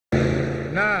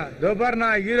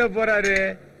Hero போறாரு.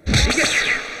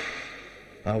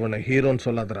 அவனை ஹீரோன்னு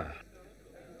சொல்லாதடா.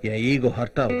 என் ஈகோ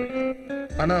ஹர்ட் ஆகுது.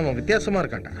 ஆனா அவன் வித்தியாசமா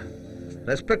இருக்கான்டா.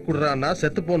 ரெஸ்பெக்ட் குடுறான்னா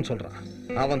செத்து போன்னு சொல்றான்.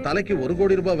 அவன் தலைக்கு 1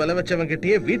 கோடி ரூபாய் விலை வச்சவன்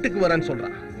கிட்டயே வீட்டுக்கு வரேன்னு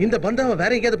சொல்றான். இந்த பந்து அவன்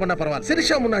வேற எங்கேயாவது பண்ணா பரவாயில்ல,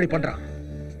 சிரிஷா முன்னாடி பண்றான்.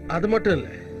 அது மட்டும் இல்ல,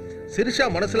 சிரிஷா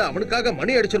மனசுல அவனுக்காக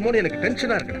மணி அடிச்சிருமோன்னு எனக்கு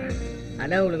டென்ஷனா இருக்குடா.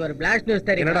 அண்ணா உங்களுக்கு ஒரு பிளாஷ் நியூஸ்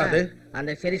தெரியும். என்னடா அது?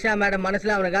 அந்த சிரிஷா மேடம்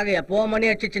மனசுல அவனுக்காக எப்போ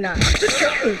மணி அடிச்சிச்சுனா.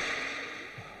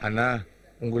 அண்ணா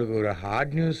உங்களுக்கு ஒரு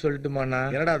ஹார்ட் நியூஸ் சொல்லட்டுமாண்ணா?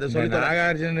 என்னடா அது? சொல்லி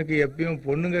நாகார்ஜுனுக்கு எப்பயும்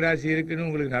பொண்ணுங்க ராசி இருக்குன்னு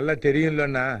உங்களுக்கு நல்லா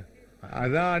தெரியும்லண்ணா.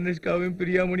 அதான் அனுஷ்காவையும்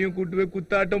பிரியாமணியும் கூட்டு போய்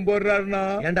குத்தாட்டம் போடுறாருண்ணா.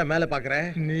 ஏன்டா மேல பாக்குற?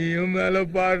 நீயும் மேல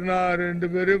பாருண்ணா. 2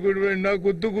 பேரும் கூட்டு போய் என்ன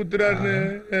குத்துறாருன்னு.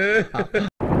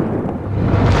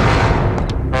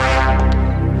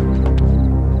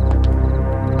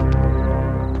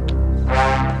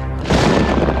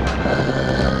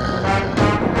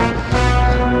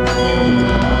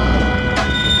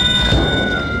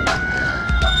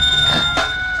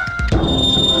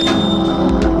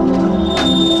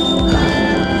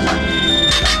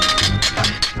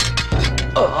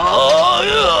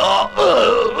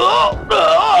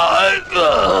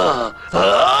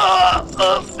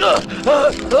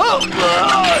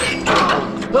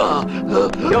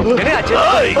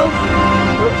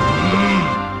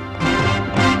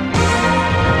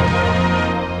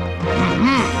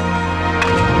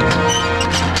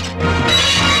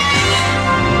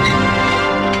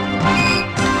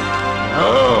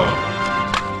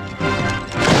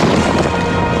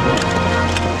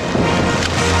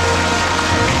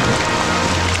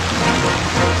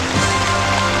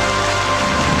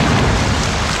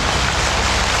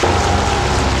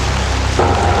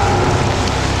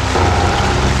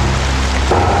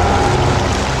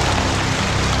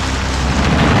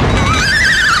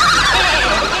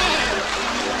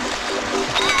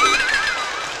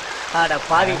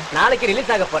 பாவி, நாளைக்கு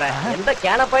ரிலீஸ் ஆக போறேன். எந்த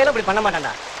கேனப்பாயிலும் இப்படி பண்ண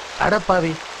மாட்டான்டா. அட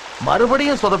பாவி,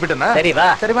 மறுபடியும் சொதப்பிட்டனா? சரி வா.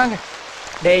 சரி வாங்க.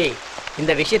 டேய்,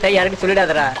 இந்த விஷயத்தை யாருக்கும்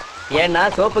சொல்லிடாதடா. ஏன்னா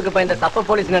சோப்புக்கு பயந்த சப்ப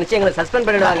போலீஸ் நினைச்சு எங்களை சஸ்பெண்ட்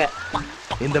பண்ணிடுவாங்க.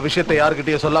 இந்த விஷயத்தை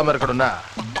யாருக்கிட்டயும் சொல்லாம இருக்கணும்னா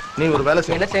நீ ஒரு வேலை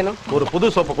செய்ய. என்ன செய்யணும்? ஒரு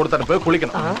புது சோப்பை கொடுத்து போய்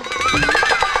குளிக்கணும்.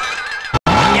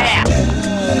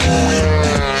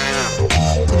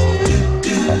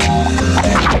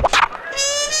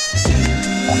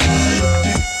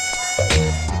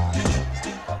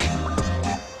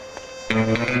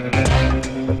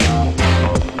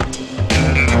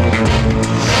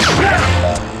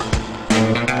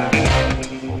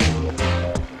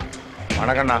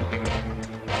 வணக்கண்ணா.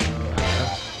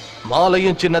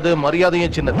 மாலையும் சின்னது,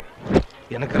 மரியாதையும் சின்னது.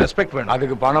 எனக்கு ரெஸ்பெக்ட் வேணும்.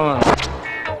 அதுக்கு பணம் வேணும்.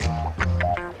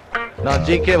 நான்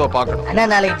ஜிகேவை பார்க்கணும். அண்ணா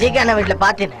நாளைக்கு ஜிகே அண்ணா வீட்டுல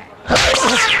பார்த்தேன்.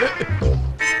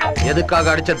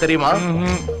 எதுக்காக அடிச்ச தெரியுமா?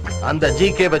 அந்த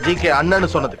ஜிகேவை ஜிகே அண்ணன்னு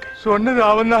சொன்னதுக்கு. சொன்னது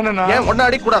அவன் தானே. ஏன் ஒன்னும்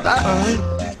அடிக்க கூடாதா?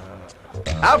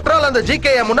 ஆஃப்டர் ஆல் அந்த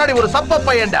ஜிகே முன்னாடி ஒரு சப்ப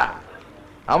பையன்டா.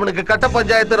 அவனுக்கு கட்ட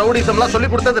பஞ்சாயத்து ரவுடிசம் எல்லாம் சொல்லி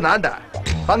கொடுத்தது நான்டா.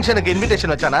 ஃபங்க்ஷனுக்கு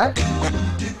இன்விடேஷன் வச்சானா?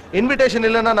 இன்விடேஷன்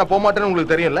இல்லன்னா நான் போக மாட்டேன்னு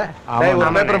உங்களுக்கு தெரியும்ல.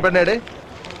 ஒரு பேப்பரும் பெண்ணேடு.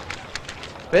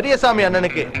 பெரியசாமி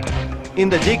அண்ணனுக்கு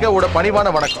இந்த ஜிகேவோட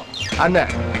பணிவான வணக்கம்.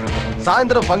 அண்ணன்,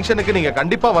 சாயந்தரம் ஃபங்க்ஷனுக்கு நீங்க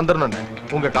கண்டிப்பா வந்துடணும்.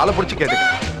 உங்க காலை பிடிச்சி கேட்டுக்க.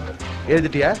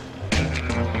 எழுதிட்டியா?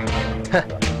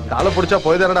 காலை பிடிச்சா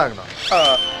போய் தானடா ஆகணும்.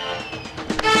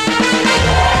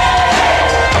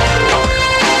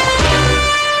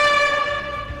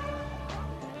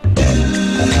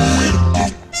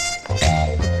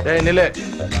 ஏய் நில்லு,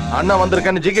 அண்ணா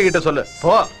வந்திருக்கேன்னு ஜிகே கிட்ட சொல்லு.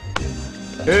 போ.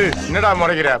 ஏய் என்னடா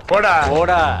முறைக்கிற? போடா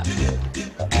போடா.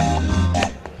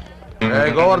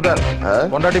 ஏய் கோவர்தன்,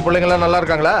 பொண்டாட்டி பிள்ளைங்க எல்லாம் நல்லா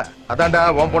இருக்காங்களா? அதான்டா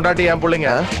உன் பொண்டாட்டி என்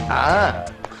பிள்ளைங்க.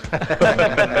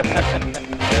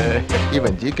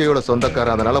 இவன் ஜிகேயோட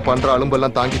சொந்தக்காரன், அதனால பண்ற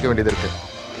அலும்பெல்லாம் தாங்கிக்க வேண்டியது இருக்கு.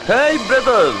 Hey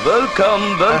brother, welcome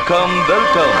welcome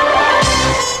welcome.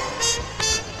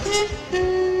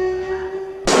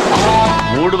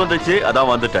 மூடு வந்துச்சு,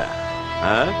 அதான் வந்துட்டேன்.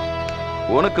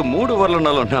 உனக்கு மூடு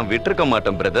வரலனாலும் நான் விட்டுருக்க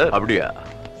மாட்டேன் பிரதர். அப்படியா?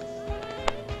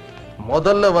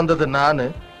 முதல்ல வந்தது நானு.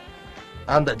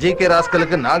 அந்த ஜிகே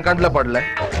ராஸ்கலுக்கு நான் கண்ணுல படல,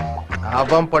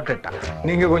 அவன் பட்டுட்டான்.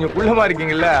 நீங்க கொஞ்சம் குள்ளமா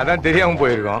இருக்கீங்கல்ல, அதான் தெரியாம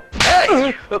போயிருக்கோம்.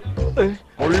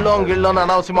 உள்ளோம் கிள்ளோன்னு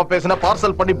அனாவசியமா பேசினா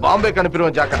பார்சல் பண்ணி பாம்பேக்கு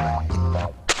அனுப்பிடுவேன். ஜாக்கிரதை.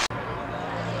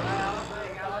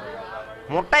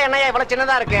 முட்டை என்னையா இவ்வளவு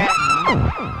சின்னதா இருக்கு?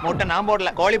 முட்டை நான்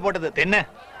போடல, கோழி போட்டது. தென்ன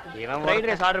ஃப்ரைட்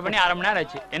ரைஸ் ஆர்டர் பண்ணி 1/2 மணி நேரம்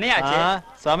ஆச்சு. என்னையா ஆச்சு?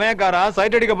 சமயக்காரன்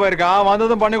சைட் அடிக்க போயிருக்கான்,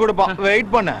 வந்ததும் பண்ணி கொடுப்பான்.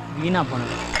 வெயிட் பண்ண. வீணா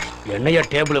போனது. என்னையா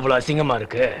டேபிள் இவ்வளவு அசிங்கமா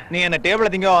இருக்கு? நீ என்ன டேபிள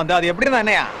திங்க வந்து அது எப்படி தான்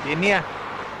என்னையா? என்னையா?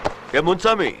 ஏ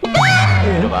முன்சாமி,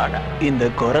 இந்த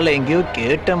குரல் எங்கேயோ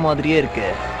கேட்ட மாதிரியே இருக்கு.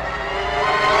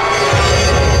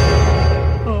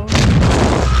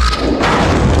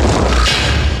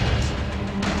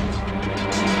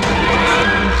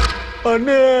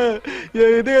 அண்ணே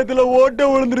என் இதயத்துல ஓட்ட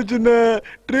விழுந்துருச்சுன்னு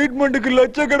ட்ரீட்மெண்ட்டுக்கு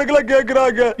லட்சக்கணக்கில்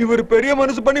கேக்குறாங்க. இவர் பெரிய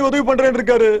மனசு பண்ணி உதவி பண்றேன்னு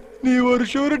இருக்காரு. நீ ஒரு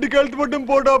ஷூரிட்டி கழுத்து மட்டும்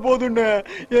போட்டா போதும்ண்ணே.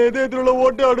 என் இதயத்துல உள்ள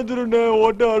ஓட்ட அடைஞ்சிருண்ணே.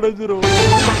 ஓட்ட அடைஞ்சிரும்.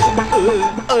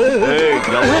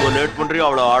 லேட் பண்றியா?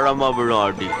 அவ்வளவு ஆழமா விழும்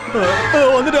அடி.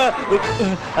 வந்துட்டா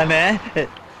அண்ணே.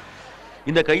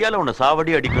 இந்த கையால உன்னை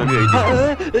சாவடி அடிக்கணும்னு எழுதி.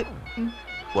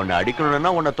 உன்னை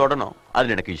அடிக்கணும்னா உன்னை தொடணும்.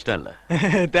 அது எனக்கு இஷ்டம் இல்ல.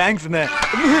 தேங்க்ஸ்ண்ணே.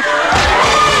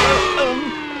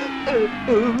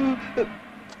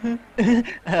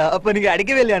 அப்ப நீங்க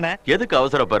அடிக்கவே இல்லையாண்ணே? எதுக்கு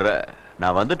அவசரப்படுற?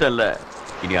 நான் வந்துட்டேன்ல.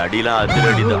 இனி அடிலாம்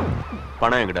அதிரடிதான்.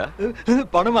 பணம் எங்கடா?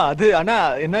 பணமா? அது அண்ணா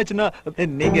என்னாச்சுன்னா,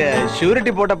 நீங்க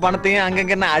ஷூரிட்டி போட்ட பணத்தையும்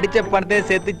அங்கங்க நான் அடிச்ச பணத்தையும்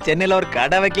சேர்த்து சென்னையில ஒரு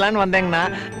கடை வைக்கலான்னு வந்தேங்கண்ணா.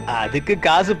 அதுக்கு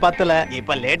காசு பத்தல.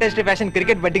 இப்ப லேட்டஸ்ட் ஃபேஷன்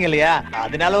கிரிக்கெட் பெட்டிங் இல்லையா,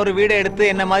 அதனால ஒரு வீடு எடுத்து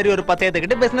என்ன மாதிரி ஒரு 10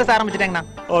 ஏத்துக்கிட்டு பிசினஸ் ஆரம்பிச்சிட்டேங்கண்ணா.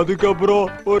 அதுக்கப்புறம்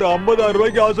ஒரு 50,000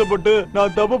 ரூபாய்க்கு ஆசைப்பட்டு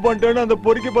நான் தப்பு பண்ணிட்டேன்னு அந்த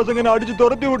பொறுக்கி பசங்க அடிச்சு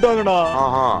துரத்தி விட்டாங்கண்ணா.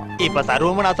 இப்ப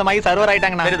சர்வமும் நாசமாகி சர்வர்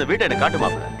ஆயிட்டாங்கண்ணா. இந்த வீட்டை எனக்கு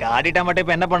காட்டுமா? காட்டிட்டா மட்டும்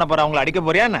இப்ப என்ன பண்ண போற? அவங்களை அடிக்க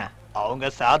போறியா? அவங்க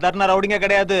சாதாரண ரவுடிங்க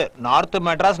கிடையாது. நார்த்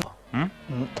மெட்ராஸ்.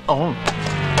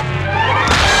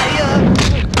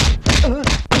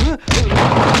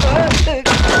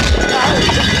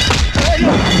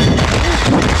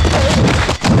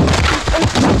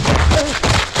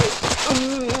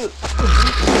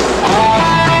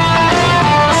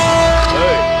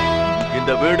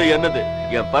 இந்த வீடு என்னது?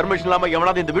 என் பர்மிஷன் இல்லாம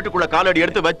எவனாவது இந்த வீட்டுக்குள்ள காலடி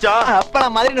எடுத்து வச்சா அப்ப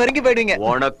நான் மாதிரி நொறுங்கி போயிடுவீங்க.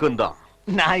 உனக்கும் தான்.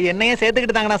 நான் என்னையே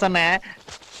சேர்த்துக்கிட்டு தாங்க நான் சொன்னேன்.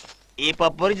 இப்ப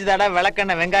புரிஞ்சுதாடா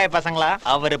விளக்கண்ண வெங்காய பசங்களா?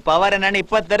 அவரு பவர் என்னன்னு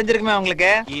இப்ப தெரிஞ்சிருக்குமே உங்களுக்கு.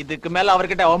 இதுக்கு மேல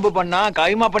அவர்கிட்ட வம்பு பண்ணா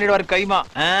கைமா பண்ணிடுவாரு. கைமா.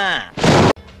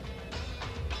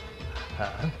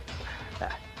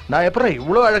 நான் எப்படி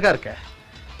இவ்வளவு அழகா இருக்கேன்?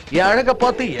 என் அழகை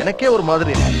பார்த்து எனக்கே ஒரு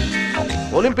மாதிரி இருக்கு.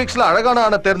 ஒலிம்பிக்ஸ்ல அழகான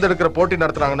ஆணை தேர்ந்தெடுக்கிற போட்டி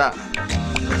நடத்துறாங்கன்னா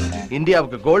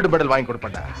இந்தியாவுக்கு கோல்டு மெடல் வாங்கி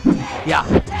கொடுப்பேன்டா.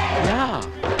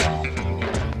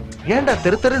 ஏன்டா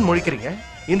தெரு தெருன்னு முழிக்கிறீங்க?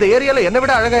 இந்த ஏரியால என்ன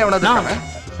விட அழகா எவனாவது இருக்கானே?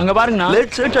 அங்க பாருங்க.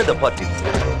 Let's enter the party.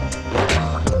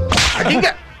 அடிங்க.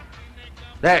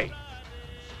 டேய்,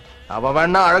 அவ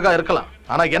வேணா அழகா இருக்கலாம்,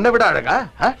 ஆனா என்ன விட அழகா?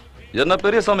 என்ன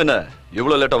பெரிய சாமி, என்ன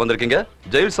இவ்வளவு லேட்டா வந்திருக்கீங்க?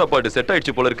 ஜெயில் சாப்பாடு செட்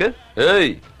ஆயிடுச்சு போல இருக்கு.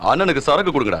 ஏய், அண்ணனுக்கு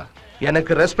சரக்கு கொடுங்கடா.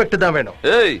 எனக்கு ரெஸ்பெக்ட் தான் வேணும்.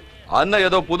 ஏய், அண்ணன்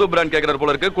ஏதோ புது பிராண்ட் கேக்குறாரு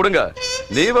போல இருக்கு, கொடுங்க.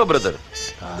 நீவா பிரதர்?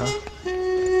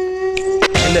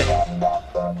 இல்ல,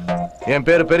 என்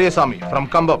பேரு பெரியசாமி from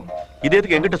கம்பம். இது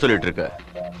எதுக்கு என்கிட்ட சொல்லிட்டு இருக்க?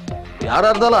 யாரா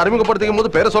இருந்தாலும் அறிமுகப்படுத்திக்கும் போது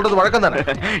பேரை சொல்றது வழக்கம் தானே.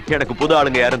 எனக்கு புது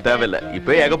ஆளுங்க யாரும் தேவையில்லை.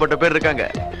 இப்ப ஏகப்பட்ட பேர் இருக்காங்க.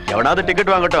 எவனாவது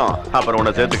டிக்கெட் வாங்கட்டும், அப்புறம்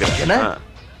உன்னை சேர்த்துக்கிறேன். என்ன?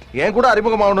 என் கூட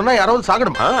அறிமுகமாகணும்னா யாராவது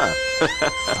சாகணுமா?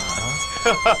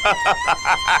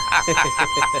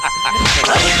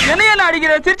 என்னையா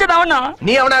அடிக்கிற? சிரிச்சதாவனா?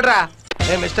 நீ அவனாடுறா.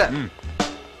 ஏ மிஸ்டர்,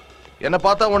 என்ன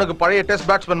பார்த்தா உனக்கு பழைய டெஸ்ட்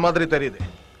பேட்ஸ்மேன் மாதிரி தெரியுது.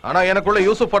 ஆனா எனக்குள்ள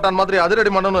யூசுப் பட்டான் மாதிரி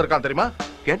அதிரடி மன்னனும் இருக்கான் தெரியுமா?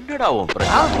 என்னடா உன்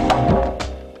பிரச்சனை?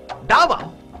 டாவா?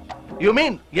 யூ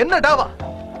மீன் என்ன டாவா?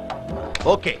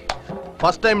 ஓகே,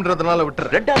 ஃபர்ஸ்ட் டைம்ன்றதுனால விட்டுற.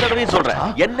 ரெண்டாவது தடவையும் சொல்றேன்,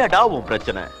 என்னடா உன்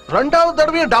பிரச்சனை? ரெண்டாவது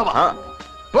தடவையும் டாவா?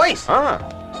 ட்வைஸ்?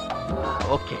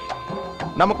 ஓகே,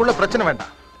 நமக்குள்ள பிரச்சனை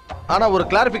வேண்டாம். ஆனா ஒரு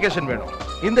கிளாரிபிகேஷன் வேணும்.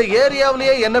 இந்த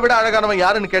ஏரியாவிலேயே என்ன விட அழகானவன்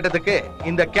யாருன்னு கேட்டதுக்கு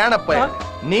இந்த கேனப்ப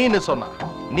நீன்னு சொன்னா.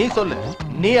 நீ சொல்லு,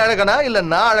 நீ அழகனா இல்ல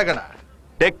நான் அழகனா?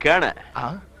 டேக் கேன,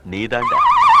 நீதான்டா.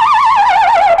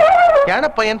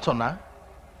 கேனப்பையன் சொன்னா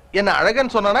என்ன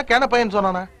அழகன் சொன்னானா கேனப்பையன்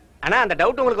சொன்னானா? ஆனா அந்த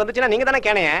டவுட் உங்களுக்கு வந்துச்சுன்னா நீங்க தானே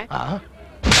கேனைய.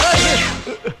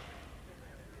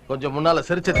 கொஞ்சம் முன்னால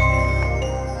சிரிச்சது.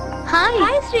 Hi.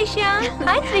 Hi, Srisha.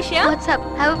 Hi, Srisha. What's up?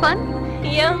 Have fun?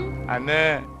 Yeah. அண்ணே,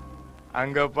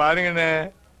 அங்க பாருங்கண்ணே.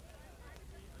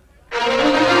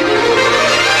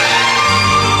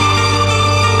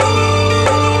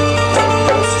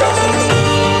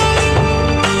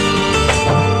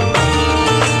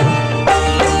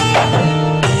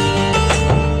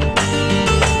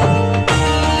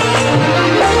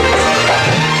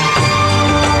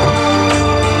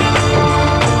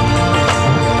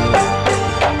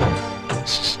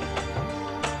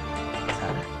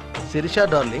 Sirisha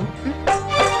darling.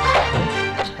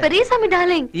 Perisami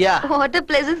darling. Yeah. What a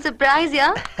pleasant surprise,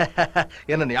 yeah.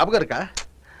 என்ன ஞாபகம் இருக்கா?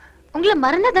 உங்களை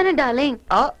மறந்ததானே darling.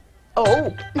 ஓ.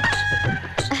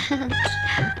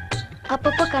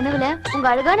 அப்பப்போ கனவுல உங்க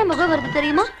அழகான முகம் வருது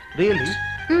தெரியுமா? Really?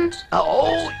 ஓ,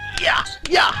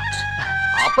 யா.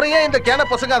 அப்புறம் ஏன் இந்த கேன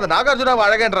பசங்க அந்த நாகார்ஜுனாவை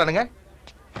அழகன்றானுங்க?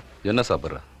 என்ன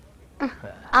சாப்பிடுற?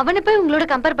 அவனை போய் உங்களோட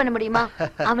கம்பேர் பண்ண முடியுமா?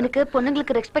 அவனுக்கு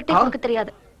பொண்ணுங்களுக்கு ரெஸ்பெக்ட் கொடுக்க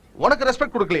தெரியாது. உனக்கு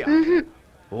ரெஸ்பெக்ட் கொடுக்கலையா?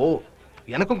 ஓ,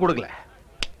 எனக்கும் கொடுக்கல.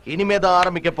 இனிமேதான்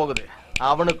ஆரம்பிக்க போகுது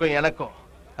அவனுக்கும் எனக்கும்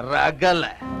ரகல.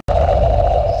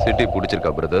 சிட்டி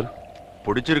பிடிச்சிருக்கா பிரதர்?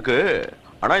 பிடிச்சிருக்கு.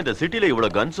 ஆனா இந்த சிட்டில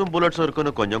இவ்வளவு கன்ஸும் புல்லட்ஸும்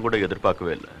இருக்குன்னு கொஞ்சம் கூட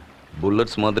எதிர்பார்க்கவே இல்லை.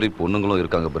 புல்லட்ஸ் மாதிரி பொண்ணுங்களும்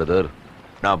இருக்காங்க பிரதர்.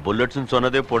 நான் புல்லட்ஸ்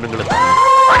சொன்னதே பொண்ணுங்களை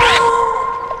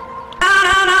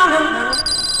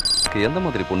எந்த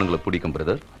மாதிரி பொண்ணுங்களை பிடிக்கும்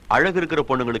பிரதர்? அழகு இருக்கிற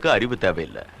பொண்ணுங்களுக்கு அறிவு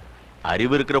தேவையில்லை,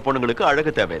 அறிவு இருக்கிற பொண்ணுங்களுக்கு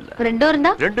அழகு தேவையில்லை,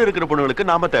 ரெண்டு இருக்கிற பொண்ணுங்களுக்கு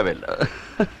நாம தேவையில்லை.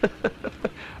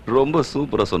 ரொம்ப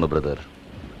சூப்பரா சொன்ன பிரதர்.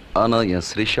 ஆனா என்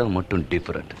ஸ்ரிஷா மட்டும்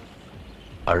டிஃபரெண்ட்.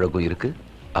 அழகும் இருக்கு,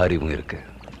 அறிவும் இருக்கு.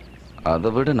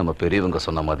 அதை விட நம்ம பெரியவங்க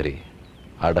சொன்ன மாதிரி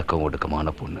அடக்கம் ஒடுக்கமான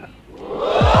பொண்ணு.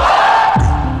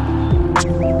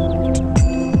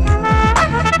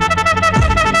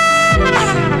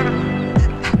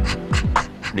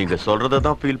 நீங்க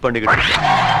சொல்றதான் ஃபீல் பண்ணிக்கிட்டு.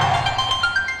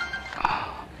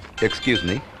 Excuse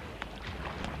me.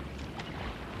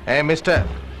 ஏய் மிஸ்டர்,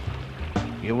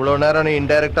 இவ்வளவு நேரம் நீ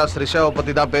இன்டைரக்டா ஸ்ரிஷாவை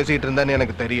பத்தி தான் பேசிட்டு இருந்தேன்னு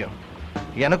எனக்கு தெரியும்.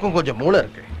 எனக்கும் கொஞ்சம் மூளை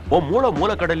இருக்கு. ஓ மூளை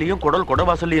மூளைக்கடலையும் குடல்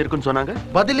குடவாசல்லையும் இருக்குன்னு சொன்னாங்க.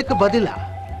 பதிலுக்கு பதிலா?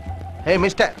 ஏய்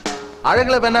மிஸ்டர்,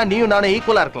 அழகுல வேணா நீயும் நானும்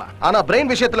ஈக்குவலா இருக்கலாம். ஆனா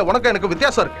பிரெயின் விஷயத்துல உனக்கு எனக்கு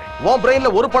வித்தியாசம் இருக்கு. உன்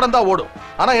பிரெயின்ல ஒரு படம் தான் ஓடும்,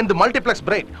 ஆனா இந்த மல்டிப்ளெக்ஸ்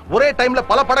பிரெயின் ஒரே டைம்ல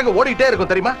பல படங்கள் ஓடிட்டே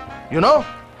இருக்கும் தெரியுமா? You know?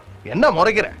 என்ன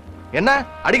முறைக்கிற? என்ன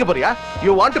அடிக்க போறியா?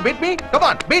 You want to beat me? Come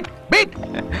on, beat beat.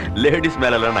 Ladies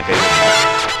மேலலாம் நான் கை.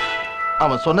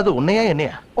 அவன் சொன்னது உன்னையா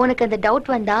என்னையா? உனக்கு அந்த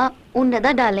டவுட் வந்தா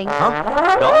உன்னதான் டார்லிங்.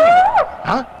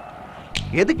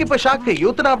 எதுக்கு இப்ப ஷாக்கு?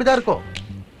 யூத்னா அப்படிதான் இருக்கும்.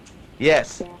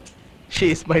 S, she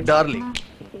is my darling.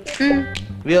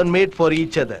 We are made for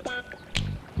each other.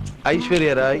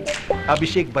 Aishwarya Rai,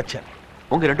 Abhishek Bachchan.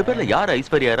 உங்க ரெண்டு பேர்ல யார்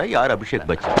ஐஸ்வர்யா ராய், யார் அபிஷேக்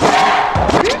பச்சன்?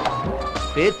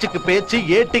 பேச்சுக்கு பேச்சு,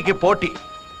 ஏட்டிக்கு போட்டி.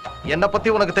 என்ன பத்தி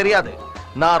உனக்கு தெரியாது.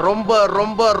 நான் ரொம்ப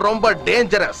ரொம்ப ரொம்ப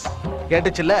டேஞ்சரஸ்.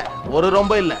 கேட்டுச்சுல்ல? ஒரு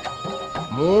ரொம்ப இல்ல,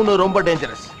 3 ரொம்ப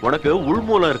டேஞ்சரஸ். உனக்கு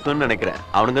உள்மூலம் இருக்குன்னு நினைக்கிறேன்.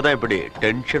 அவனுங்க தான் இப்படி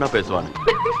டென்ஷனா பேசுவாங்க.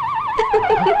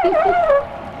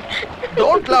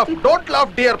 Don't laugh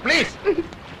dear please.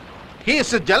 He is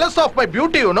jealous of my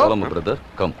beauty, you know. Come brother,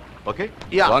 come. Okay?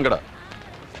 Yeah. வாங்கடா.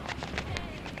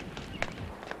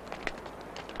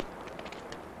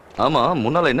 ஆமா,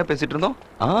 முன்னால என்ன பேசிட்டு இருந்தோம்?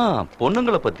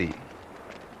 பொண்ணுங்களை பத்தி.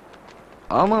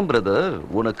 ஆமா பிரதர்,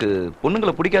 உனக்கு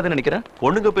பொண்ணுங்களை பிடிக்காதுன்னு நினைக்கிறேன்.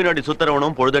 பொண்ணுங்க பின்னாடி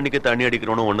சுத்தறவனும் பொழுதன்னைக்கு தண்ணி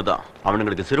அடிக்கிறவனும் ஒண்ணுதான்.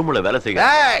 அவனுங்களுக்கு சிறுமுளை வேலை செய்ய.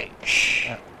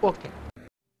 ஓகே.